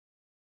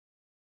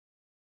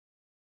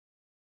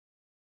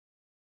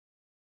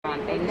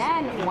And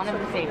then one of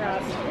the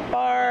favorites,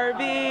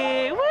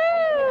 Barbie. Woo!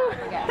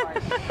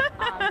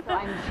 So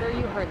I'm sure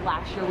you heard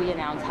last year we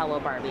announced Hello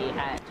Barbie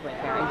at Toy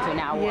Fair, and so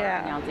now we're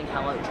announcing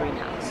Hello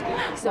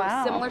Dreamhouse. So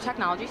similar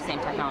technology, same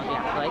technology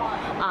actually,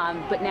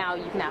 but now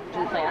you can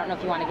actually play. I don't know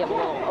if you want to give a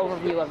little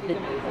overview of the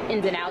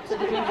ins and outs of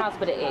the Dreamhouse,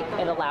 but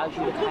it allows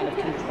you to kind of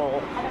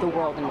control the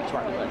world in which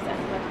Barbie lives in.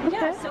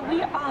 Yeah, so we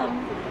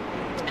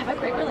have a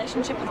great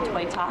relationship with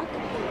Toy Talk,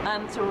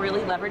 so we're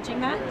really leveraging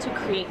that to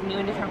create new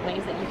and different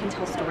ways that you can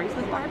tell stories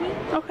with Barbie.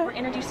 We're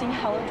introducing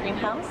Hello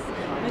Dreamhouse,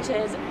 which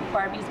is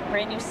Barbie's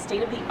brand new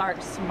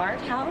state-of-the-art smart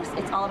house.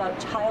 It's all about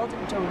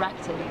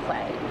child-directed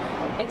play.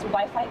 It's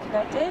Wi-Fi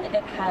connected,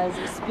 it has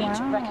speech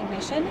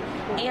recognition,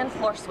 and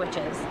floor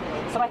switches.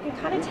 So I can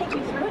kind of take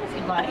you through it if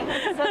you'd like.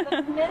 So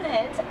the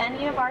minute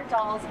any of our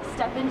dolls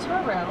step into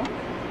a room,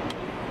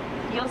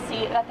 you'll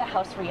see that the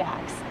house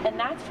reacts. And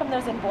that's from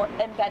those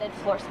embedded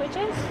floor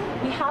switches.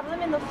 We have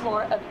them in the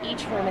floor of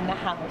each room in the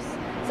house.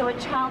 So a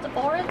child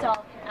or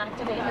adult can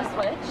activate the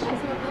switch,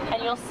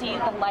 and you'll see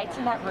the lights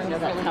in that room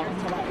really come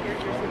to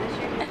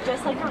life.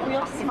 Just like a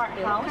real smart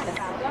house,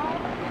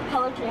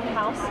 Hello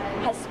Dreamhouse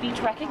has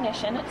speech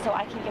recognition, so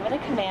I can give it a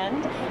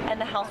command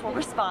and the house will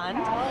respond.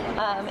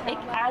 It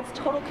adds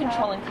total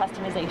control and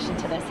customization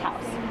to this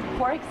house.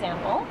 For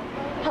example,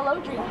 Hello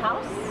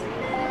Dreamhouse,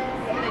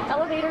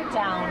 elevator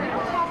down.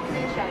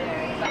 There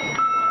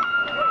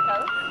it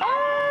goes.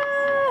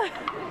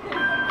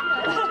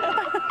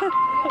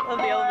 Love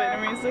the elevator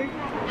music.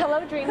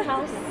 Hello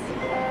Dreamhouse,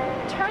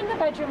 turn the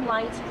bedroom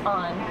light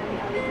on.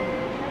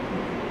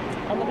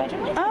 And the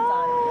bedroom light comes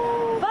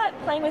on. But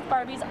playing with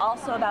Barbie is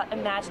also about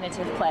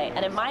imaginative play.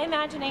 And in my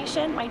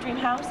imagination, my dream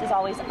house is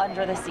always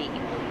under the sea,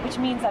 which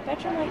means that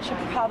bedroom light should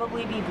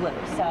probably be blue.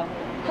 So,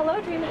 hello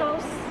dream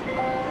house,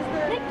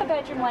 make the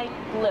bedroom light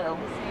blue.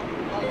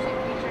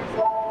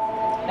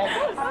 There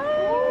it goes.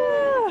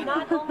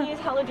 Not only is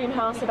Hello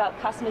Dreamhouse about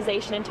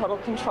customization and total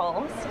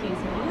control, excuse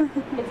me,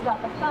 it's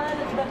about the fun,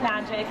 the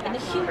magic, and the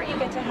humor you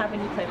get to have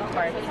when you play with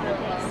Barbie.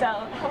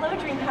 So, Hello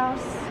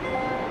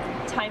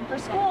Dreamhouse, time for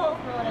school.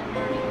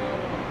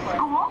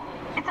 School?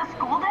 It's a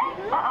school day?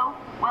 Uh-oh.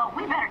 Well,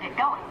 we better get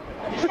going.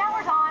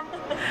 Shower's on.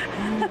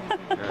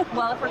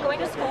 Well, if we're going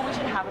to school, we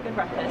should have a good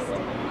breakfast.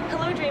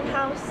 Hello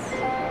Dreamhouse,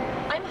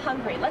 I'm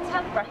hungry. Let's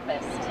have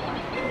breakfast.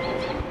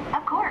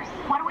 Of course.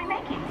 What are we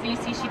making? So you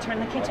see she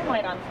turned the kitchen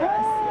light on for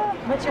us.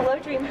 What's your Hello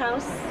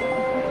Dreamhouse?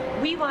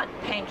 We want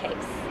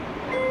pancakes.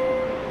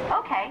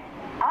 Okay.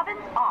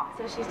 Oven's on.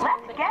 So she's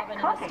turned the oven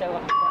and the stove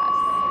on for us.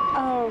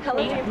 Oh,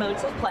 Hello Dream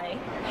modes of play,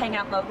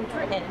 hangout mode, which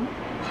we're in,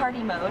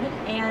 party mode,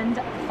 and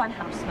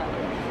funhouse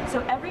mode. So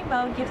every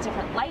mode gives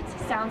different lights,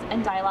 sounds,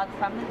 and dialogue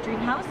from the dream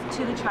house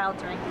to the child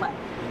during play.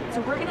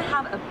 So we're going to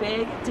have a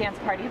big dance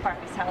party at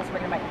Barbie's house. We're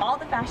going to invite all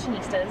the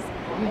fashionistas.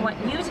 We want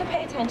you to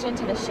pay attention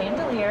to the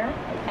chandelier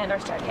and our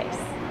staircase.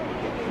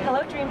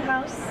 Hello Dream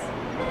House.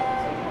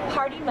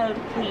 Party mode,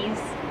 please.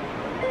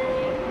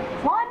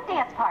 One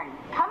dance party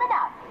coming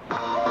up.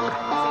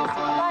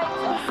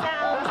 Lights and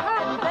sounds,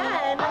 and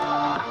then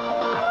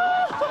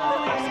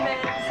chandelier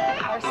spins,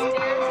 our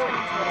stairs turn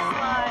into a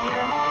slide.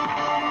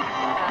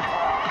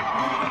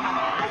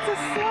 that's a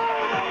slide.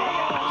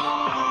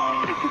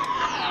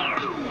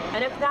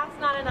 And if that's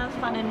not enough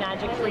fun and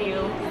magic for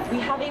you, we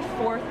have a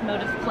fourth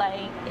mode of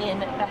play in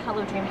the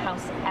Hello Dream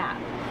House app.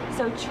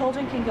 So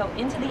children can go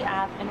into the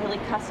app and really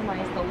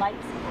customize the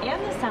lights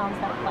and the sounds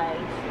that play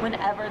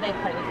whenever they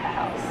play with the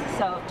house.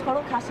 So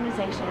total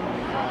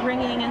customization,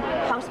 bringing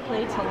house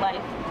play to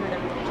life through their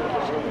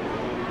imagination.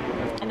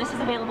 And this is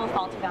available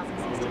fall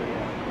 2016.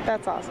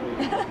 That's awesome.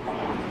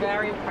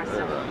 Very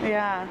impressive.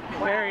 Yeah,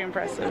 very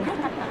impressive.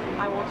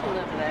 I want to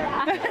live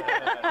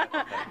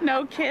there.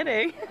 No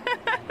kidding.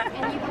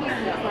 And you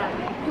can.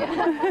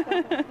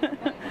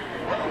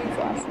 That's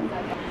awesome.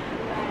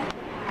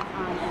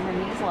 And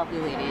then these lovely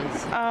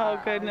ladies. Oh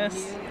goodness.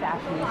 New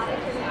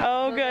fashionistas.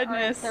 Oh So there are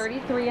goodness.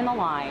 33 in the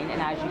line,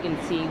 and as you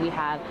can see, we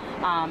have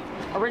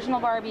original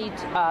Barbie,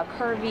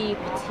 curvy,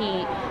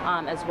 petite,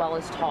 as well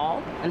as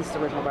tall. And this is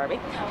original Barbie.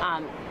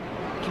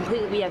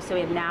 Completely, we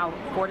have now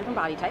 4 different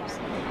body types.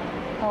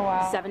 Oh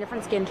wow. 7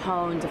 different skin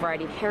tones, a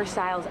variety of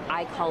hairstyles,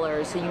 eye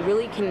colors, so you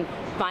really can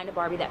find a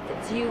Barbie that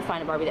fits you,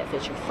 find a Barbie that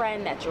fits your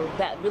friend, that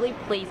really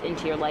plays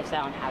into your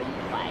lifestyle and how you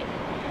play.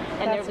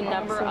 And That's there's a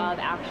number of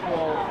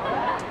actual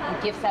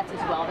gift sets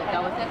as well that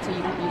go with it, so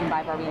you can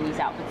buy Barbie in these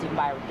outfits. You can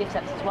buy gift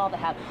sets as well that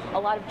have a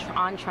lot of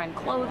on-trend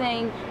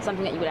clothing,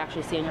 something that you would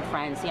actually see on your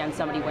friends, see on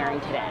somebody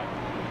wearing today.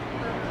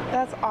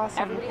 That's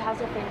awesome. Everybody has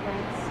their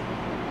favorites.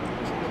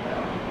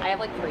 I have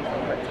like 3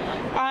 favorites.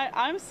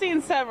 I'm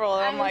seeing several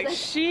and I'm like,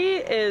 she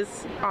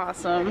is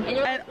awesome.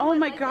 And oh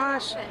my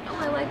gosh, Oh,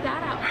 I like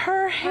that outfit.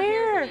 her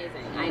hair.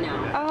 Amazing. I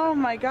know. Oh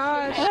my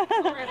gosh.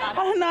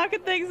 I'm knocking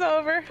things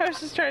over. I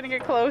was just trying to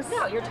get close.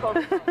 No, you're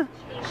totally fine.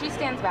 She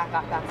stands back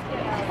up. That's the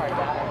best part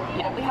about it.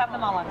 Yeah, we have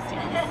them all on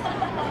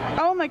stand.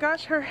 Oh my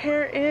gosh, her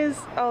hair is,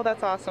 oh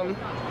that's awesome.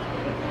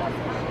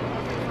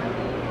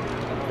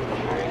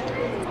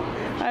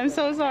 I'm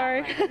so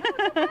sorry.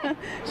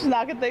 She's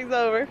knocking things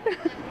over.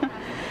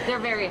 They're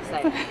very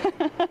excited.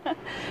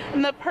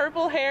 And the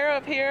purple hair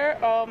up here,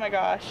 oh my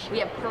gosh. We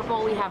have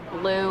purple, we have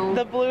blue.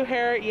 The blue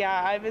hair,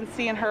 yeah, I've been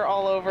seeing her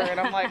all over and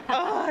I'm like,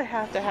 oh, I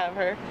have to have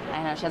her.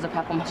 I know, she has a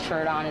peppermint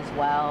shirt on as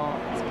well.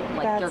 It's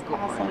like, That's they're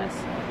gorgeous.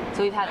 awesome.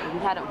 So we've had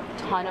a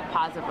ton of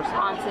positive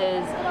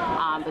responses,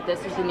 but this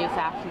is the new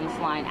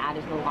fashionista line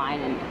added to the line,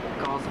 and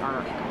girls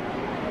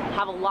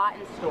have a lot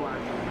in store.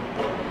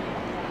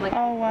 Like,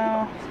 oh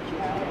wow.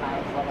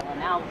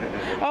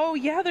 Oh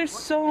yeah, there's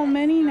so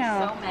many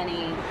now. So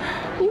many.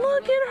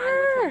 Look at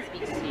her.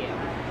 Speaks to you.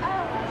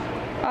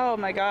 Oh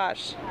my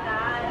gosh.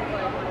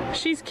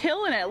 She's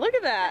killing it. Look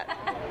at that.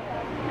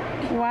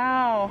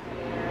 Wow.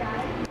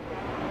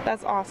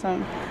 That's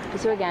awesome.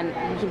 So again,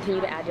 we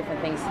continue to add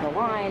different things to the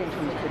line in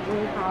terms of her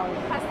dream house.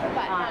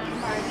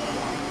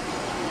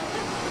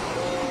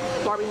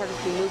 Barbie has a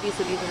few movies,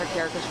 so these are her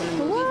characters from the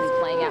movies and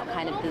playing out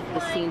kind of the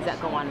scenes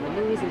that go on in the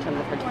movies in terms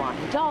of her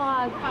talking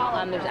dog.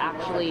 There's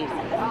actually,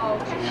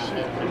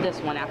 this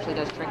one actually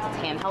does tricks, it's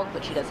handheld,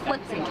 but she does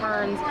flips and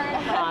turns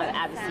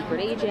as a secret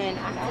agent.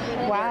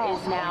 Wow. There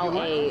is now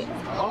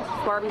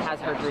Barbie has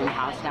her dream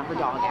house, now her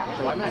dog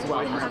actually as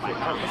well.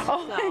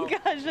 Oh my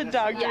gosh, a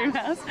dog dream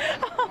house.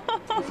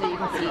 So you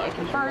can see it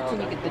converts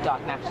and the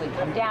dog can actually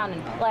come down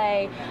and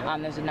play.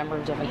 There's a number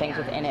of different things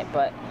within it,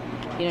 but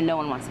you know, no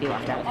one wants to be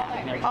left out of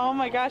that. Oh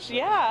my gosh,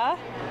 yeah.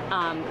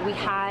 We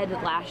had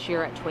last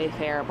year at Toy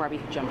Fair,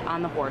 Barbie jumped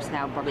on the horse.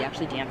 Now Barbie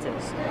actually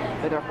dances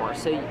with her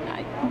horse. So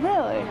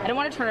really? I don't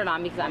want to turn it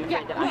on because I'm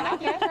afraid that I'm not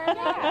going to turn it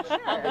on.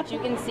 Sure. But you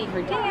can see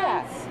her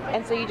dance.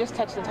 And so you just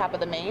touch the top of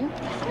the mane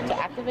to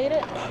activate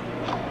it.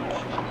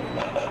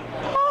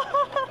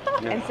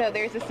 And so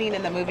there's a scene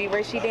in the movie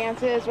where she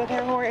dances with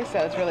her horse, so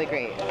it's really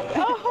great.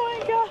 Oh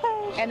my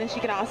gosh. And then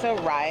she can also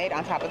ride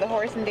on top of the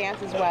horse and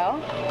dance as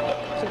well.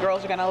 So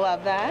girls are gonna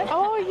love that.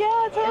 Oh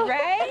yeah, totally.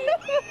 Right?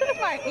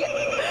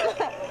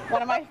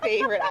 One of my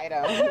favorite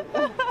items.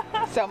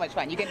 So much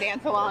fun. You can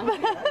dance along.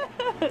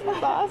 That's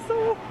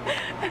awesome.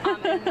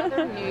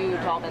 Another new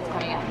doll that's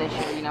coming out this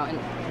year, you know, and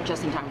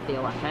just in time for the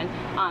election,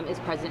 is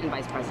President and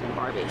Vice President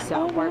Barbie.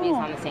 So Barbie's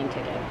on the same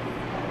ticket.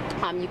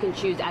 You can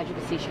choose, as you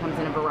can see, she comes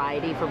in a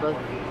variety for both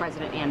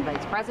president and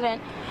vice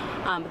president.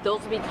 But those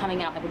will be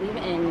coming out, I believe,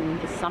 in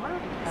the summer,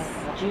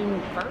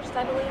 June 1st,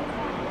 I believe.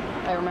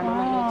 If I remember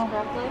my notes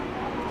correctly.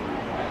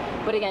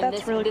 But again,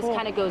 this cool.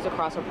 kind of goes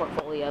across our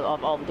portfolio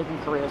of all the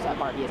different careers that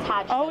Barbie has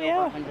had. She's oh had yeah.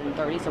 over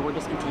 130, so we're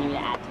just continuing to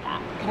add to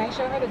that. Can I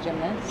show her the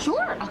gymnast?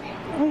 Sure. Okay.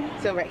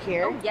 So right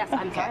here. Oh, yes,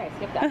 I'm sorry, I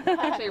skipped that.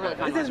 It's actually really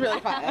fun. This is really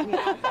fun.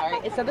 Yeah,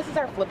 sorry. So this is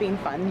our flipping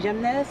fun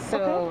gymnast.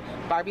 So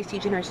Barbie's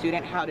teaching her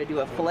student how to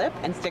do a flip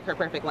and stick her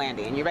perfect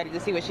landing. You ready to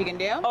see what she can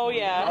do? Oh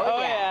yeah. Oh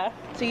yeah.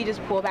 So you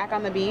just pull back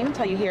on the beam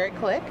until you hear it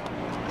click.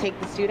 Take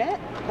the student,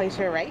 place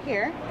her right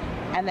here,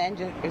 and then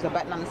there's a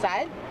button on the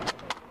side.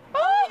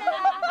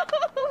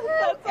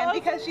 And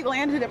because she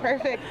landed a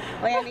perfect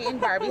landing,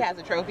 Barbie has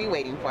a trophy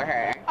waiting for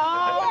her.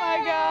 Oh my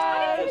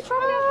gosh. It's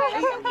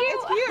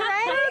cute,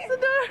 right? That's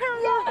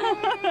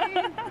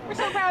adorable. We're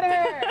so proud of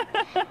her.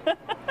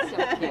 So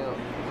cute.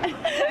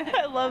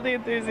 I love the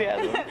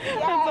enthusiasm.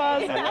 That's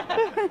awesome.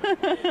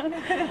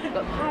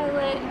 But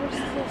pilot, nurse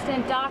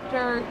assistant,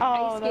 doctor,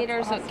 ice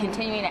skater, so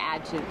continuing to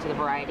add to the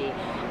variety.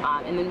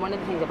 And then one of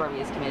the things that Barbie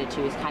is committed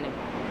to is kind of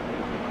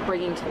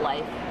bringing to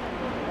life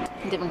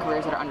different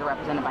careers that are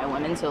underrepresented by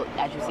women. So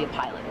as you see, a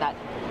pilot, that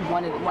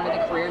one of the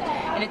careers,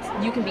 and it's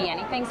you can be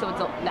anything. So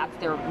that's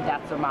their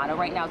motto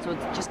right now. So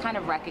it's just kind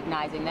of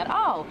recognizing that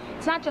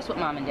it's not just what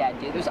mom and dad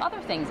do. There's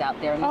other things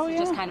out there, and this is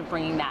just kind of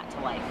bringing that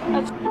to life.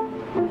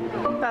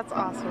 That's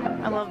awesome.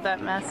 I love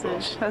that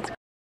message. That's